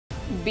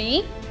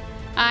B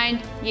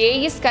and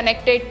A is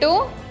connected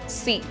to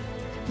C.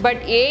 But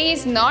A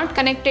is not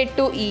connected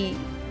to E.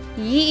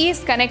 E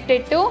is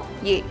connected to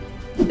A.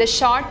 The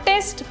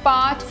shortest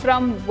path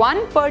from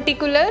one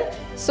particular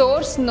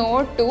source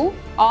node to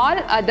all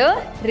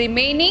other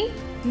remaining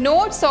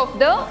nodes of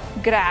the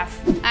graph,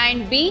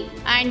 and B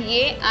and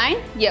A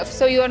and F.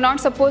 So you are not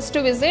supposed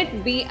to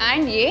visit B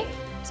and A.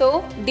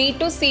 So D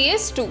to C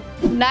is 2.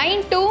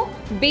 9 to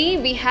B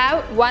we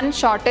have one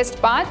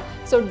shortest path.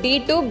 So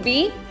D to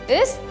B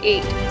is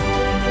 8.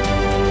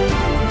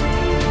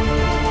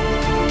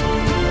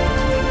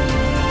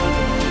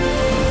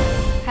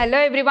 Hello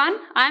everyone,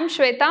 I am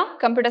Shweta,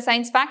 Computer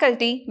Science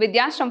faculty,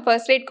 Vidhyaashram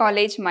First Grade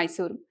College,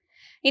 Mysuru.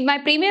 In my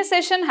previous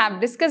session, I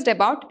have discussed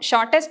about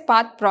shortest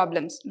path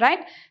problems, right?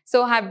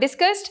 So I have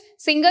discussed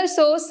single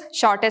source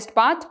shortest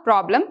path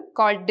problem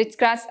called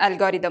Dijkstras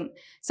algorithm.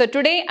 So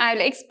today I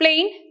will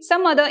explain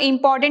some other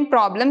important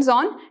problems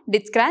on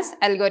Dijkstras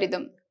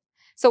algorithm.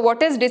 So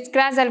what is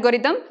Dijkstras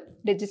algorithm?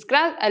 The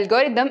Dijkstras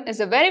algorithm is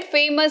a very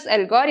famous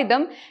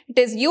algorithm. It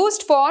is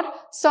used for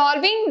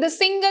solving the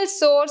single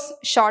source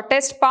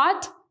shortest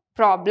path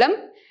problem.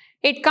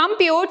 It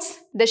computes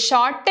the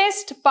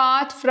shortest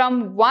path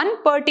from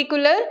one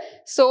particular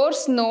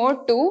source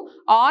node to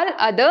all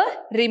other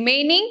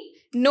remaining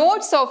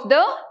nodes of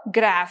the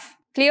graph.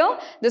 Clear?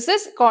 This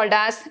is called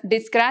as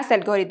Dijkstras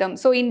algorithm.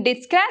 So in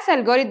Dijkstras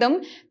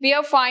algorithm, we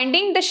are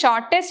finding the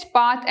shortest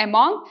path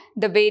among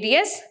the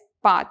various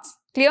paths.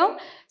 Clear?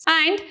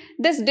 And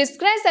this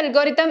Dijkstras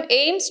algorithm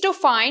aims to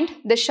find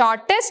the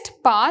shortest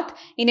path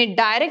in a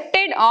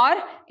directed or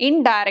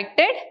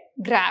indirected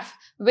graph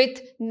with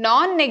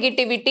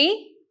non-negativity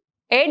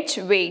edge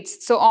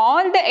weights. So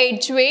all the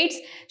edge weights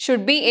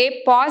should be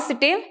a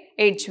positive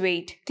edge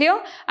weight.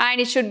 Clear? And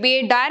it should be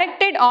a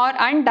directed or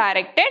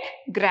undirected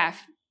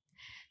graph.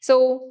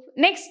 So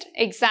next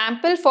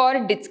example for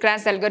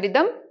Dijkstras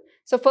algorithm.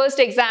 So first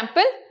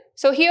example.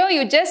 So here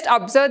you just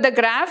observe the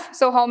graph.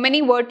 So how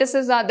many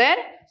vertices are there?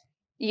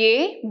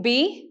 A,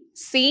 B,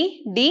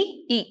 C,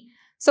 D, E.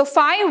 So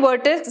 5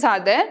 vertices are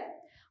there.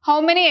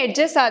 How many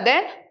edges are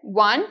there?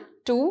 1,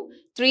 2,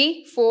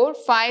 3, 4,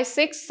 5,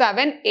 6,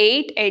 7,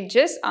 8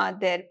 edges are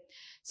there.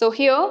 So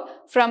here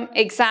from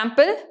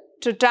example,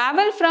 to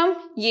travel from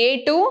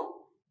A to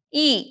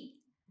E,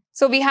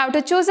 so we have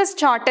to choose the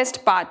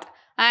shortest path,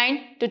 and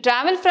to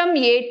travel from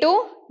A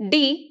to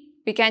D,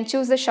 we can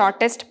choose the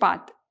shortest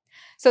path.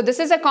 So this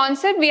is a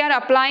concept we are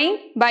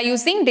applying by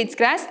using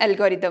Dijkstras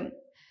algorithm.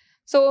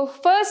 So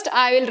first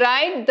I will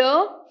write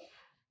the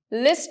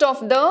list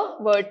of the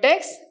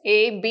vertex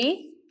A,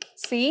 B,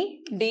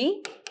 C,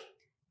 D,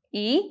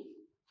 E.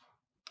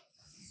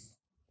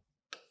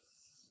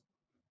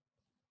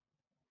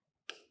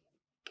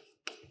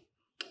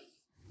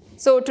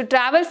 So to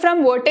travel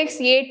from vertex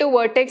A to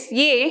vertex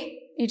A,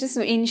 it is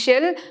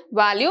initial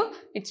value.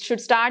 It should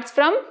start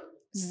from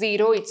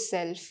 0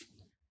 itself.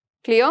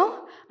 Clear?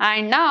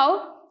 And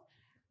now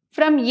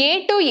from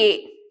A to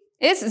A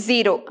is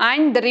 0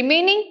 and the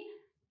remaining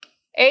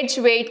edge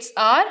weights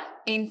are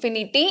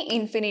infinity,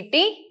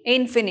 infinity,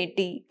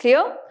 infinity.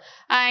 Clear?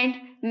 And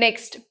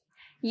next,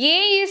 A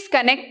is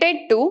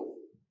connected to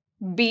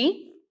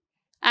B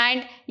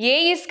and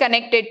A is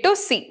connected to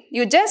C.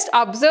 You just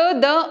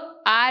observe the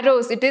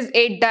arrows. It is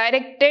a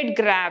directed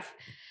graph.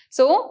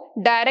 So,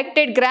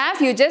 directed graph,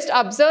 you just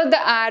observe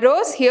the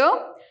arrows here.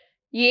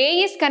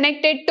 A is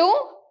connected to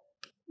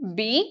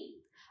B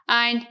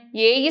and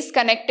A is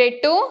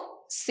connected to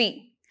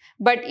C.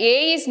 But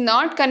A is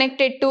not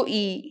connected to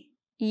E.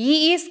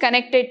 E is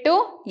connected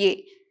to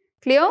A.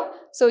 Clear?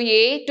 So,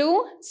 A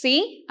to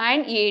C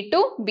and A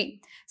to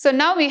B. So,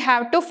 now we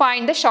have to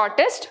find the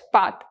shortest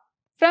path.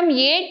 From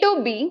A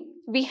to B,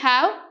 we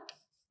have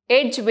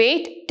edge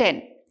weight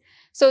 10.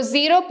 So,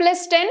 0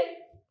 plus 10,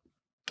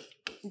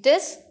 it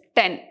is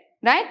 10,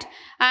 right?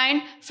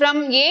 And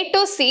from A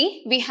to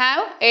C, we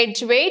have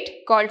edge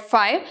weight called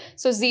 5.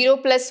 So, 0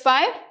 plus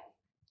 5,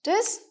 it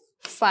is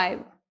 5.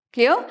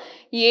 Clear?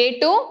 A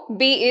to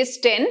B is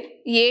 10,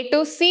 A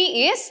to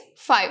C is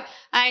 5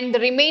 and the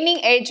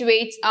remaining edge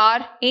weights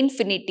are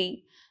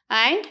infinity.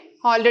 And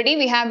already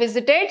we have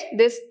visited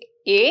this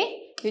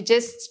A, you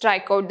just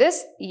strike out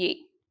this A.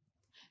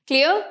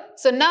 Clear?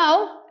 So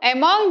now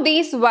among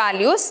these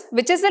values,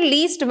 which is the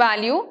least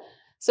value?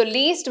 So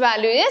least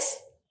value is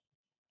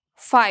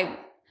 5.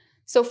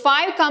 So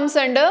 5 comes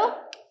under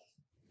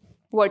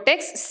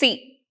vertex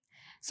C.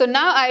 So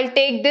now I will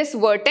take this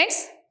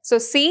vertex. So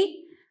C.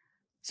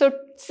 So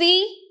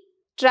C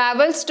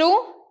travels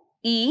to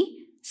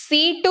E,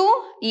 C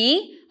to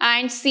E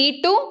and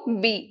C to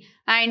B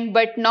and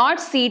but not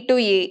C to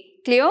A.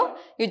 Clear?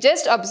 You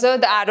just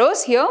observe the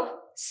arrows here.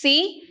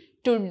 C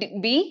to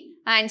B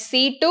and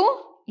C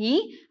to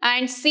E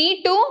and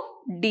C to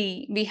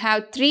D. We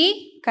have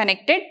 3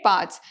 connected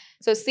paths.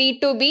 So C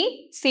to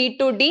B, C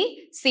to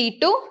D, C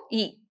to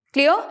E.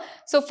 Clear?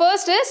 So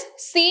first is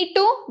C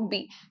to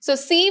B. So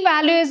C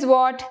value is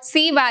what?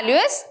 C value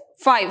is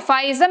 5.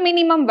 5 is the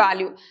minimum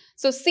value.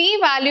 So C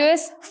value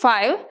is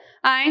 5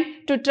 and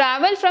to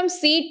travel from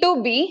C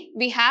to B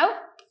we have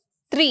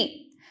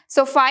 3.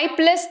 So 5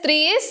 plus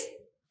 3 is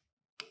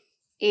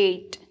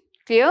 8.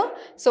 Clear?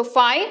 So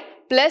 5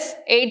 plus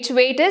edge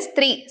weight is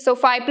 3. So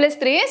 5 plus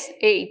 3 is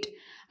 8.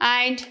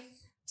 And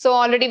so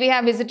already we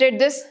have visited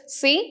this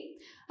C.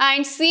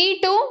 And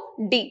C to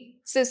D.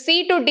 So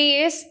C to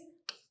D is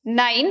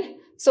 9.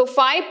 So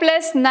 5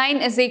 plus 9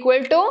 is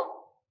equal to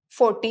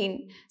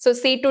 14. So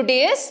C to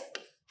D is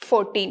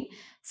 14.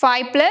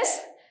 5 plus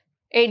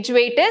edge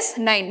weight is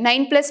 9.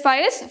 9 plus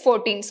 5 is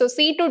 14. So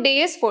C to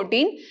D is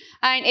 14.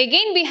 And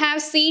again we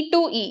have C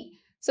to E.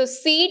 So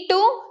C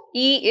to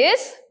E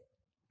is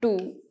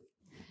 2.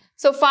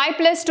 So 5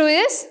 plus 2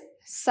 is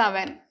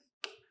 7.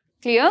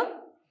 Clear?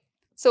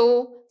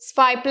 So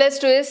 5 plus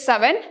 2 is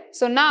 7.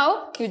 So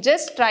now you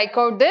just strike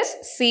out this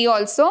C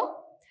also.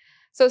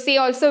 So C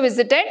also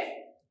visited.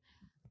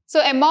 So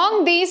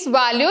among these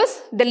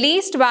values, the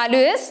least value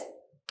is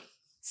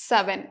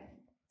 7.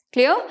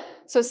 Clear?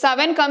 So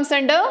 7 comes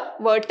under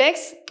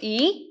vertex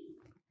E.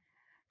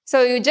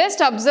 So you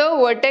just observe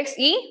vertex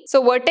E.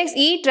 So vertex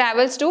E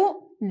travels to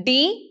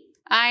D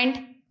and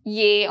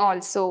A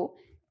also.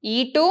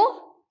 E to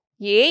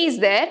A is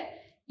there.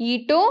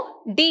 E to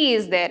D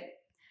is there.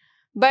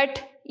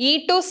 But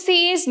E to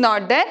C is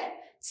not there.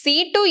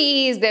 C to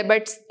E is there.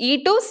 But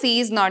E to C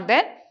is not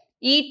there.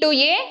 E to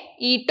A,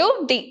 E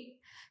to D.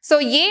 So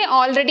A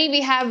already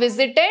we have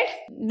visited.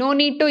 No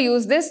need to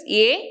use this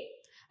A.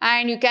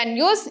 And you can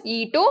use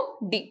E to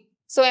D.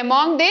 So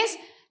among this,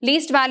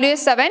 least value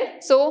is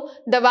 7. So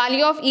the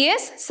value of E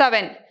is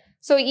 7.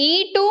 So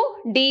E to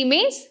D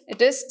means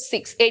it is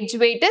 6. Edge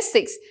weight is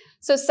 6.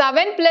 So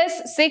 7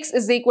 plus 6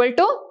 is equal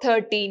to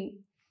 13.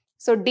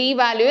 So D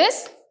value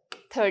is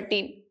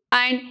 13.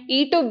 And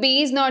E to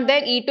B is not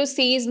there. E to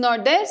C is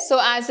not there. So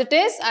as it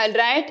is, I'll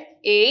write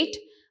 8.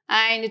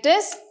 And it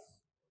is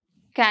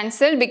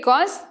cancelled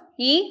because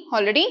E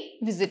already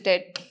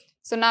visited.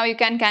 So now you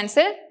can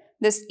cancel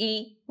this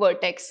E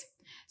vertex.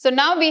 So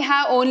now we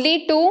have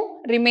only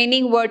 2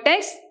 remaining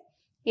vertex.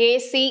 A,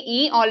 C,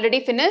 E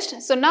already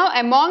finished. So now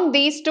among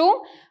these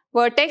 2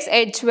 vertex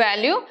edge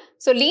value.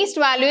 So least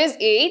value is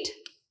 8.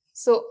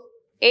 So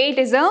 8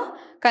 is a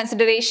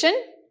consideration.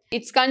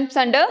 It comes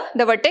under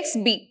the vertex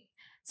B.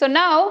 So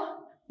now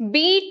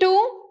B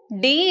to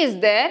D is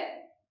there.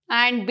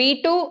 And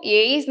B to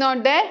A is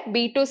not there.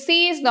 B to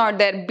C is not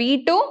there.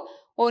 B to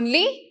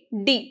only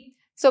D.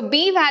 So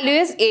B value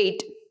is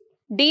 8.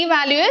 D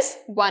value is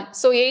 1.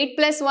 So 8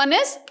 plus 1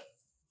 is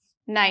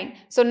 9.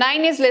 So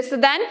 9 is lesser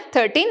than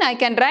 13. I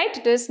can write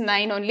it is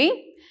 9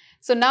 only.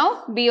 So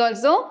now B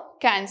also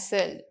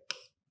cancelled.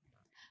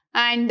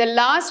 And the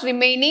last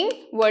remaining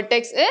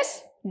vertex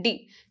is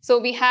D. So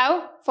we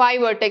have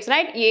 5 vertex,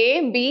 right?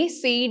 A, B,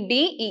 C, D,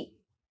 E.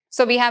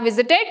 So we have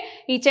visited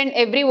each and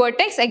every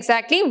vertex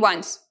exactly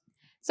once.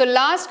 So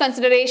last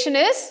consideration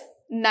is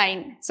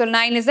 9. So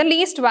 9 is the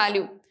least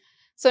value.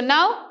 So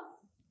now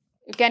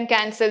you can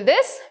cancel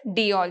this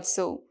D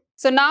also.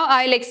 So now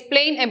I'll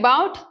explain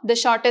about the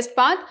shortest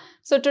path.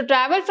 So to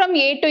travel from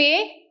A to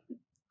A,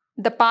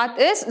 the path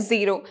is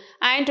 0.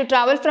 And to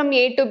travel from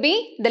A to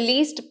B, the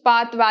least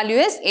path value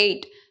is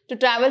 8. To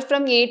travel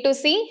from A to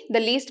C, the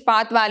least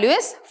path value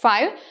is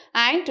 5.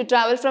 And to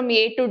travel from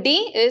A to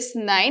D is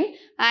 9.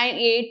 And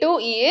A to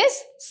E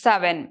is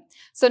 7.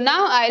 So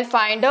now I'll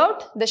find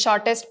out the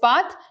shortest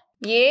path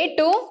A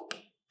to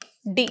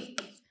D.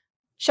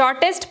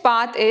 Shortest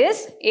path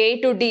is A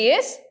to D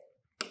is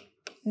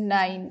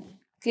 9.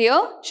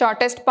 Clear?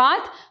 Shortest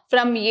path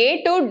from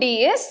A to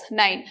D is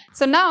 9.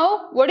 So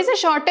now what is the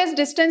shortest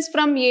distance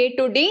from A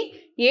to D?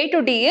 A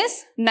to D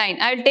is 9.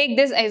 I will take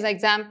this as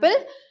example.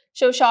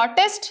 So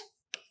shortest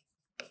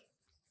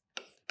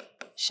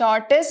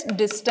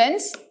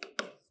distance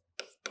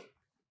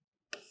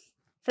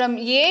from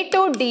A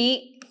to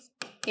D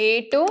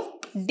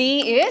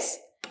is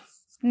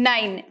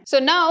 9. So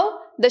now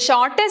the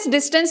shortest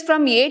distance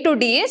from A to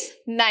D is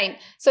 9.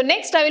 So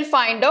next I will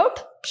find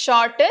out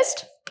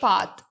shortest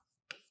path.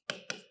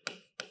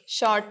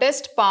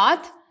 Shortest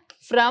path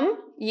from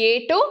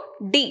A to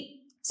D.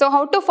 So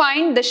how to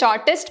find the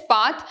shortest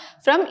path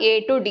from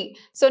A to D?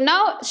 So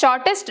now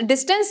shortest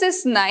distance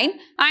is 9,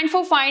 and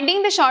for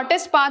finding the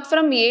shortest path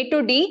from A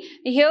to D,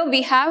 here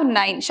we have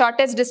 9.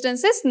 Shortest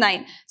distance is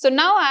 9. So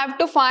now I have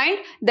to find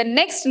the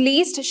next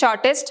least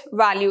shortest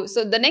value.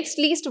 So the next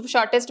least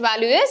shortest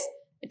value is,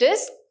 it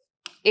is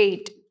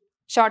 8.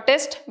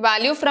 Shortest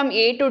value from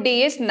A to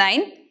D is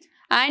 9,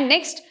 and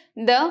next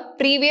the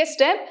previous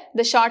step,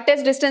 the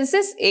shortest distance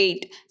is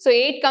 8. So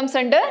 8 comes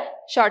under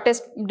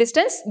shortest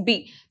distance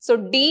B. So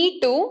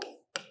D to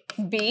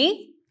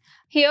B,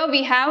 here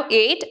we have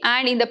 8,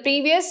 and in the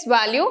previous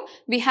value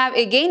we have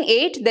again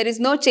 8. There is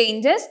no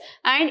changes,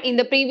 and in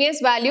the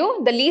previous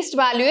value the least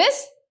value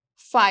is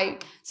 5.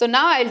 So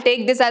now I will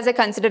take this as a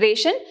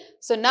consideration.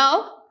 So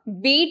now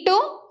B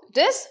to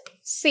this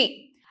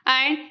C,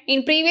 and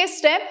in previous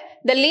step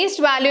the least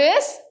value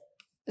is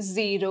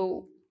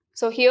 0.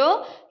 So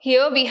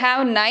here we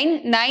have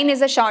 9. 9 is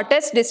the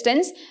shortest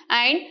distance,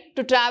 and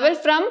to travel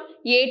from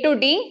A to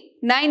D,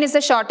 9 is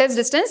the shortest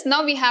distance.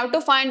 Now we have to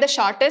find the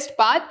shortest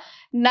path.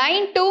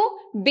 9 to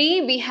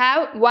B, we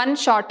have one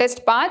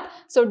shortest path.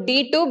 So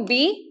D to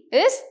B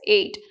is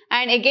 8.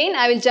 And again,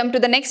 I will jump to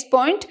the next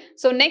point.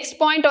 So next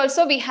point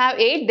also we have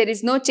 8. There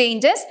is no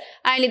changes.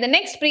 And in the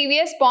next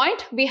previous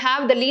point, we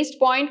have the least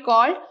point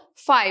called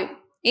 5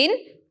 in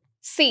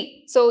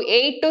C. So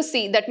 8 to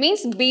C. That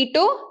means B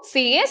to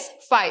C is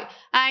 5.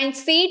 And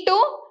C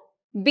to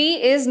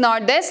B is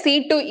not there.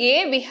 C to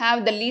A, we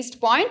have the least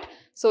point.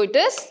 So it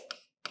is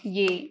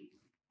A.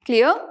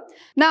 Clear?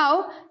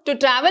 Now, to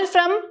travel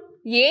from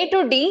A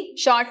to D,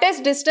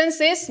 shortest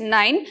distance is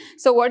 9.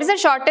 So what is the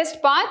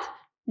shortest path?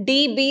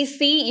 D, B,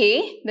 C,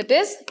 A. That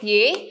is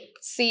A,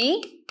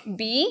 C,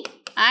 B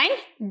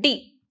and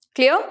D.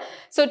 Clear?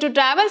 So to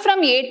travel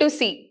from A to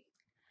C,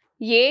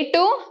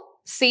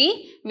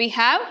 we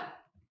have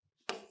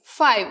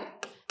 5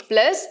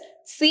 plus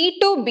C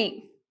to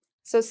B.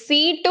 So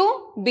C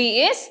to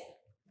B is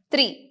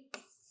 3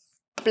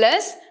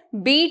 plus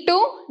B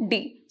to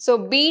D. So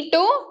B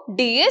to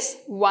D is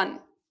 1.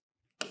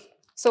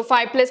 So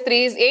 5 plus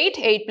 3 is 8.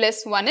 8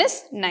 plus 1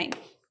 is 9.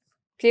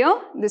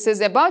 Clear? This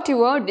is about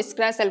your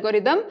Dijkstras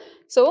algorithm.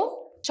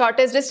 So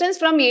shortest distance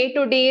from A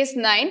to D is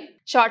 9.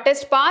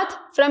 Shortest path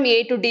from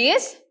A to D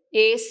is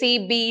A,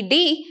 C, B,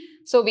 D.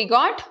 So we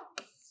got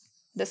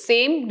the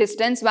same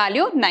distance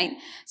value 9.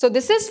 So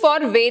this is for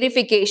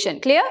verification.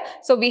 Clear?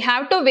 So we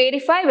have to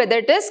verify whether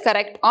it is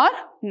correct or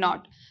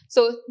not.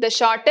 So the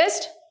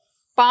shortest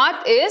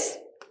path is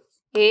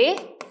A,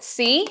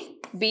 C,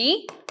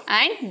 B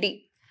and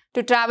D.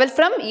 To travel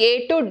from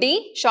A to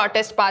D,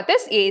 shortest path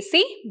is A,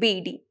 C,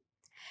 B, D.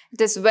 It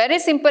is very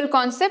simple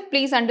concept.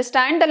 Please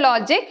understand the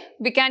logic.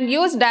 We can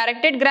use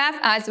directed graph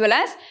as well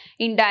as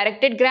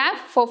indirected graph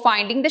for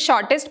finding the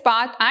shortest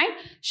path and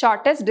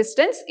shortest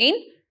distance in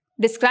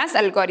Dijkstras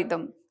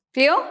algorithm.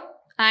 Clear?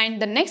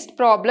 And the next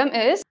problem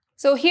is,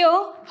 so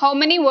here how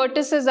many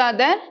vertices are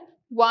there?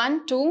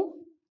 1, 2,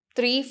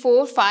 3,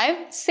 4,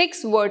 5,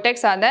 6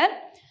 vertex are there.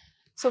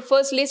 So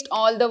first list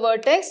all the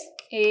vertex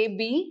A,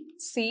 B,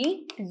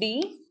 C,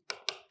 D,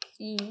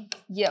 E,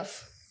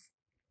 F.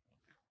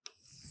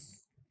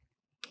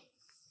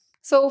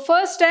 So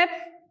first step,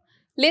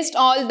 list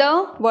all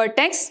the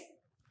vertex.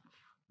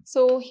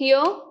 So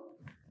here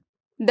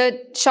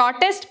the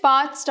shortest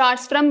path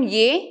starts from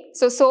A.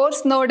 So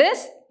source node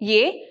is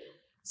A.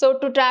 So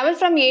to travel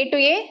from A to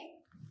A,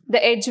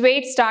 the edge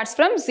weight starts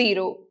from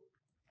 0.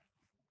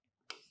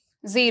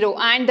 0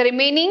 and the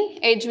remaining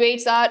edge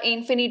weights are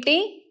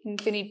infinity,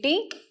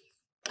 infinity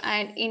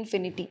and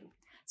infinity.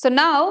 So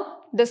now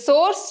the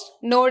source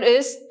node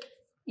is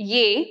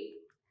A.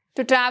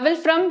 To travel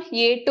from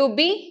A to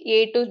B,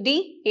 A to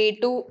D, A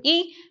to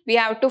E, we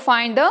have to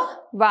find the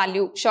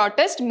value,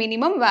 shortest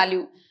minimum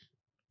value.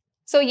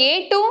 So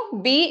A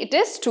to B, it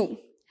is 2.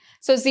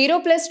 So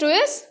 0 plus 2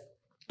 is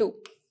 2.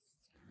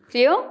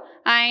 Clear?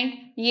 And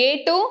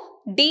A to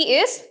D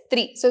is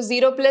 3. So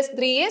 0 plus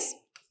 3 is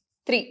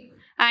 3.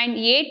 And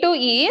A to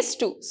E is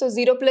 2. So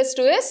 0 plus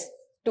 2 is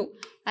 2.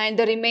 And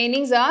the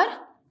remainings are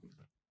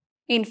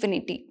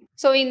infinity.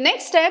 So in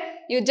next step,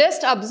 you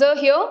just observe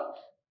here,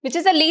 which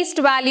is the least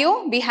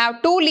value. We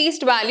have two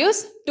least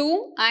values,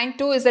 2 and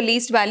 2 is the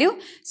least value.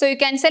 So you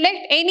can select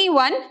any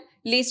one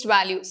least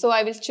value. So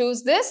I will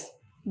choose this,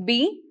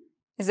 B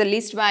is the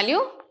least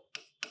value.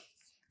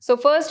 So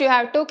first you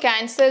have to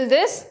cancel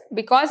this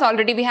because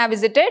already we have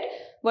visited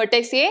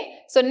vertex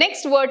A. So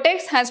next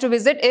vertex has to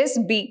visit is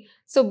B.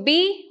 So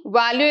B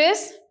value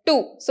is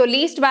 2. So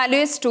least value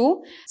is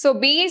 2. So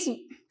B is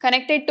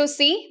connected to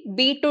C,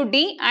 B to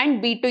D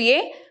and B to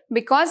A.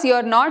 Because you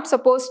are not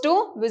supposed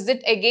to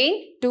visit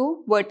again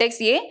to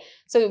vertex A.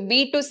 So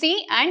B to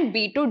C and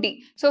B to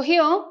D. So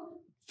here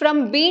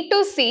from B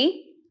to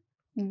C,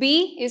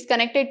 B is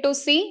connected to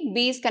C,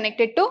 B is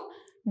connected to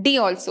D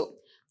also.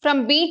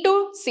 From B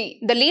to C,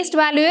 the least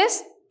value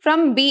is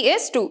from B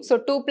is 2. So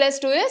 2 plus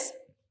 2 is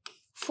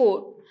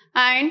 4.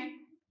 And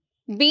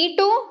B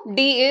to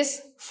D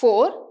is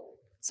 4.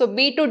 So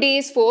B to D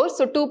is 4.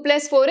 So 2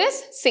 plus 4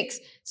 is 6.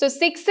 So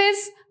 6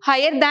 is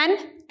higher than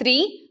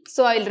 3.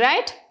 So I will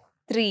write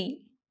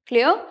 3.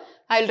 Clear?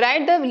 I will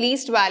write the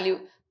least value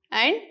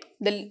and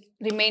the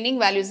remaining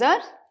values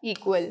are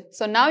equal.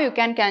 So now you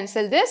can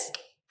cancel this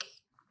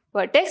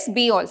vertex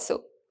B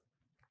also.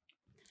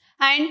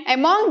 And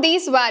among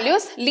these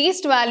values,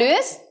 least value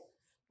is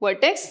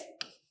vertex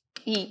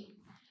E.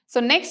 So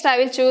next I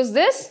will choose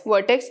this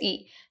vertex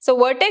E. So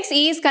vertex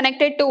E is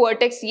connected to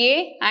vertex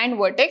A and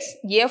vertex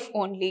F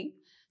only.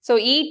 So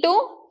E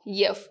to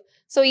F.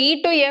 So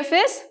E to F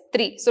is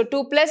 3. So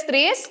 2 plus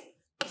 3 is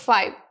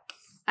 5.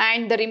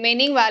 And the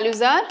remaining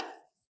values are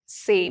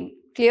same.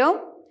 Clear?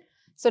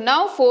 So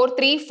now 4,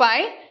 3,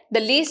 5. The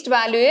least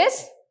value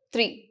is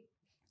 3.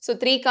 So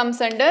 3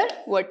 comes under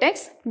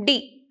vertex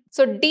D.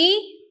 So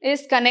D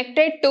is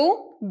connected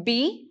to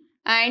B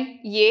and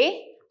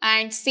A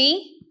and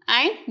C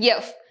and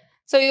F.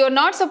 So you are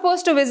not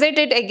supposed to visit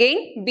it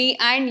again, B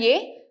and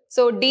A.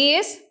 So D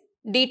is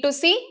D to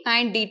C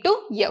and D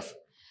to F.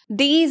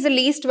 D is the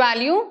least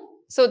value.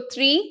 So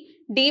 3.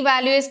 D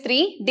value is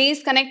 3. D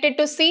is connected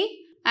to C.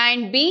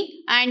 and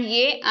B and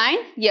A and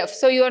F.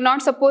 So you are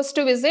not supposed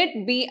to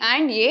visit B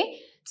and A.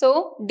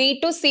 So D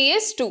to C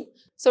is 2.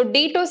 So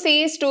D to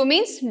C is 2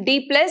 means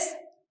D plus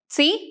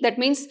C, that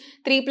means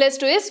 3 plus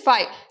 2 is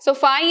 5. So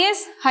 5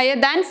 is higher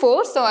than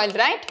 4, so I'll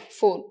write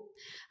 4.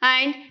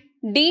 And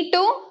D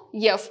to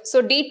F.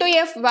 So D to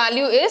F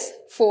value is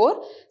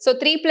 4. So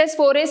 3 plus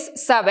 4 is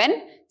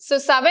 7. So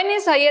 7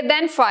 is higher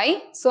than 5,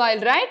 so I'll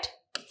write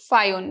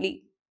 5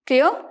 only.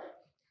 Clear?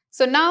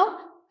 So now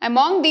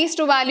among these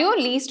two values,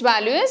 least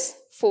value is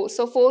 4.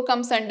 So 4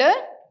 comes under.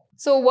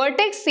 So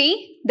vertex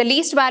C, the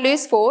least value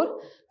is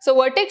 4. So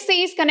vertex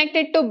C is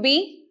connected to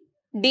B,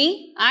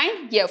 D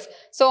and F.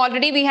 So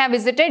already we have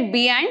visited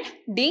B and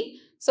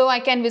D. So I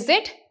can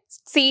visit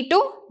C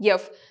to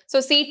F. So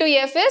C to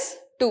F is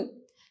 2.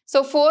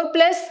 So 4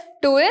 plus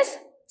 2 is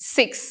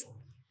 6.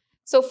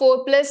 So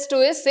 4 plus 2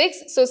 is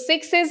 6. So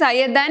 6 is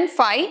higher than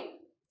 5.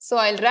 So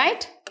I'll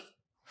write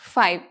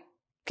 5.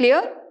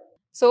 Clear?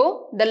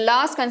 So the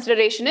last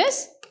consideration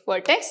is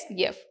vertex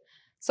F.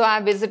 So I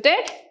have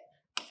visited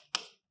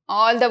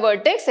all the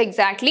vertex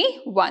exactly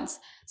once.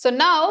 So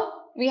now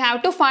we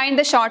have to find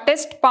the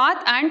shortest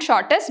path and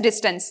shortest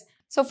distance.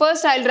 So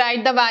first I'll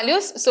write the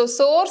values. So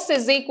source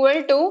is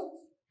equal to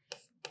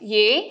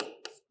A,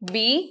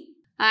 B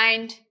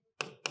and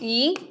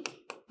E,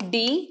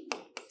 D,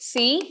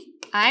 C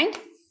and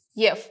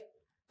F.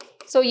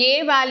 So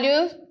A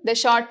value, the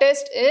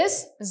shortest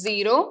is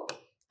 0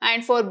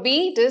 and for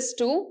B it is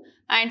 2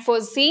 and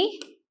for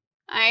C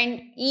and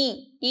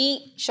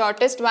E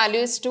shortest value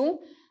is 2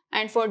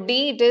 and for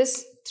D it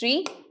is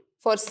 3.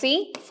 For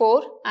C,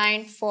 4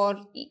 and for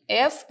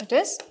F, it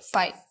is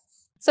 5.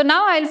 So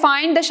now I'll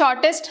find the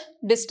shortest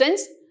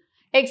distance.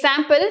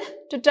 Example,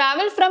 to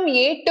travel from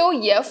A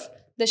to F,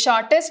 the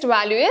shortest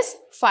value is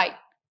 5.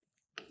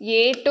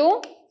 A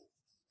to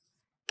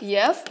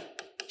F,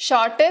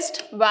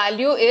 shortest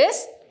value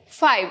is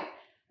 5.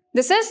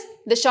 This is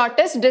the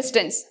shortest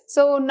distance.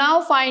 So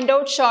now find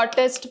out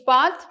shortest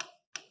path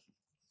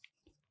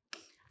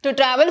to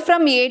travel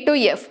from A to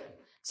F.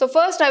 So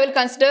first I will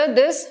consider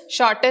this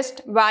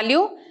shortest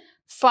value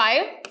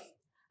 5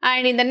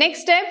 and in the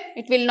next step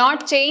it will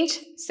not change,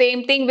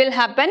 same thing will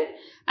happen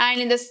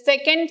and in the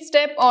second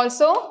step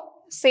also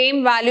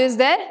same value is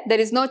there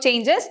is no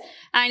changes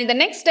and in the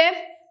next step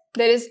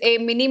there is a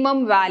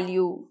minimum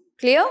value.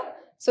 Clear?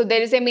 So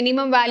there is a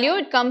minimum value,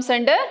 it comes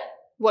under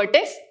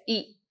vertex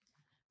E.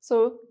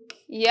 So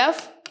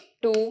F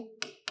to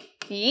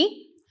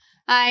E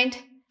and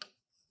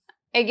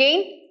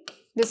again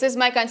this is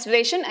my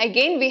consideration.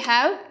 Again we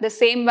have the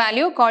same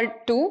value called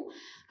 2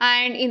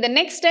 and in the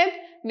next step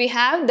we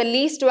have the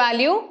least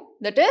value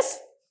that is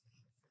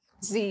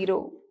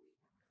 0.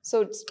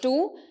 So it's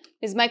 2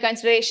 is my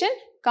consideration.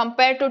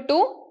 Compared to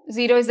 2,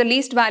 0 is the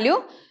least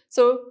value.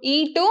 So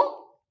E to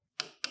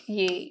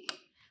A.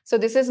 So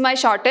this is my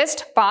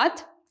shortest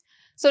path.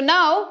 So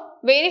now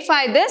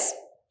verify this.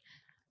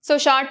 So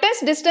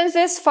shortest distance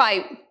is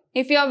 5.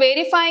 If you are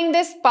verifying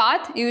this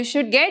path, you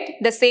should get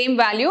the same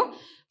value.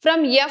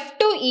 From F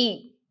to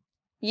E,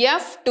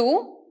 F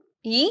to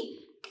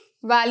E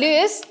value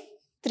is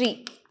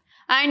 3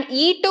 and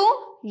E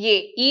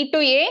to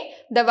A,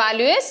 the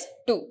value is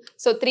 2.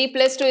 So 3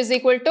 plus 2 is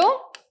equal to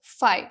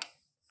 5.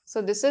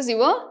 So this is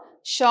your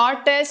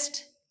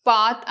shortest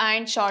path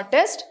and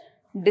shortest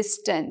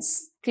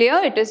distance.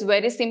 Clear? It is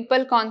very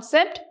simple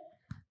concept.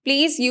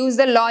 Please use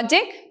the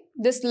logic.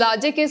 This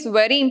logic is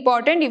very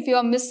important. If you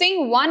are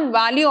missing one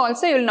value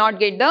also, you will not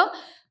get the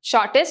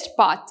shortest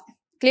path.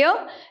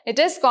 Clear? It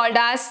is called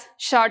as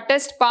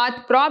shortest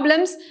path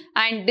problems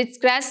and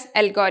Dijkstras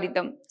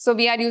algorithm. So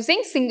we are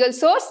using single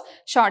source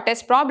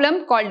shortest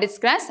problem called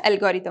Dijkstras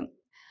algorithm.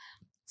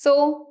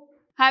 So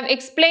I have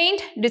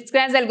explained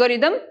Dijkstras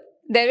algorithm.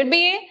 There will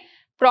be a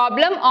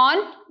problem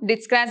on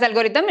Dijkstras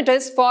algorithm. It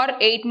is for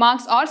 8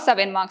 marks or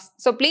 7 marks.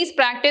 So please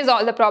practice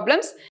all the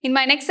problems. In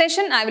my next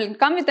session, I will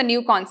come with a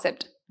new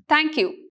concept. Thank you.